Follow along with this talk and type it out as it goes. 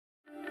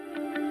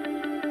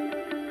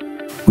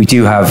We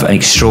do have an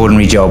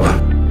extraordinary job.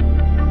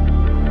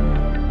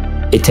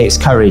 It takes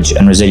courage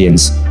and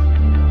resilience,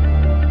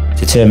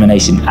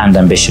 determination and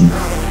ambition.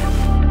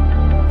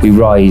 We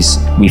rise,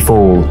 we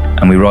fall,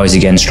 and we rise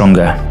again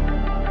stronger.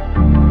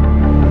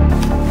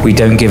 We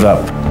don't give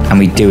up, and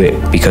we do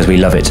it because we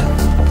love it.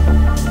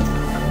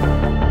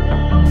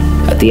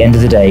 At the end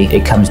of the day,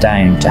 it comes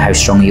down to how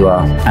strong you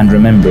are, and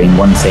remembering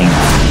one thing.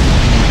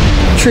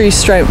 True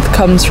strength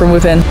comes from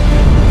within.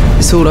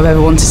 It's all I've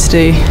ever wanted to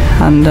do,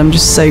 and I'm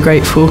just so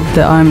grateful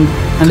that I'm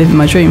living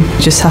my dream. You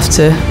just have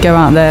to go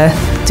out there,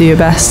 do your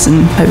best,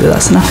 and hope that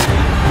that's enough.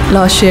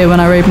 Last year when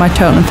I rode my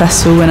Cheltenham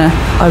Festival winner,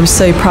 I was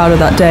so proud of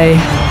that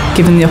day.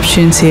 Given the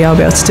opportunity, I'll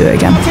be able to do it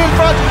again. In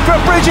front for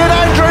Bridget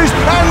Andrews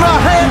and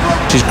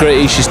Raheel. She's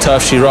gritty, she's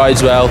tough, she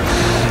rides well,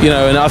 you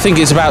know, and I think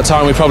it's about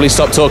time we probably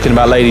stopped talking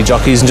about lady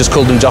jockeys and just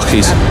called them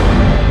jockeys.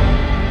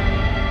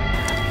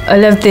 I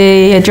love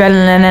the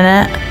adrenaline in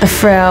it, the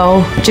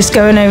thrill, just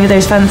going over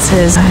those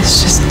fences.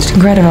 It's just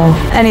incredible.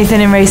 Anything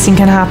in racing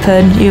can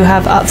happen. You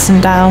have ups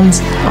and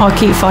downs. I'll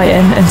keep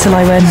fighting until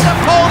I win.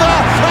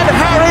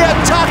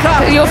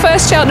 Your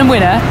first Cheltenham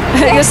winner,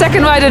 your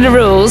second ride in the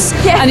rules,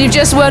 and you've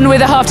just won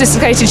with a half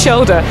dislocated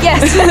shoulder.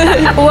 Yes.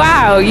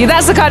 Wow,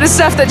 that's the kind of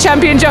stuff that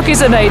champion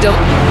jockeys are made of.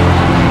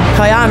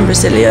 I am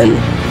resilient.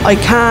 I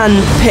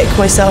can pick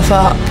myself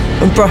up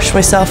and brush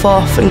myself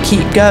off and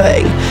keep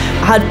going.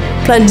 I had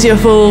plenty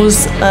of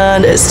falls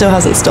and it still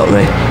hasn't stopped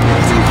me.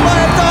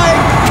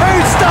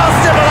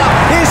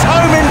 Is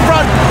home in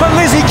front for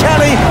Lizzie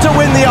Kelly to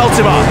win the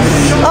Ultima.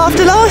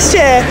 After last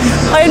year,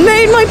 I had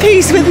made my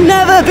peace with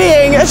never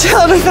being a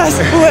Cheltenham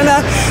Festival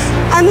winner,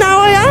 and now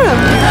I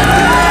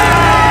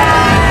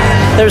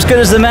am. They're as good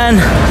as the men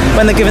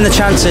when they're given the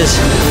chances.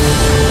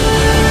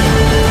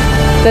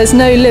 There's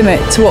no limit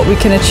to what we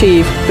can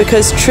achieve,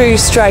 Because true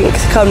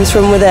strength comes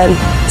from within.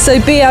 so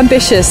be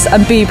ambitious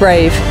and be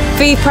brave.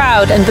 Be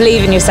proud and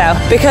believe in yourself.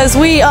 Because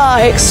we are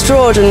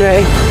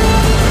extraordinary.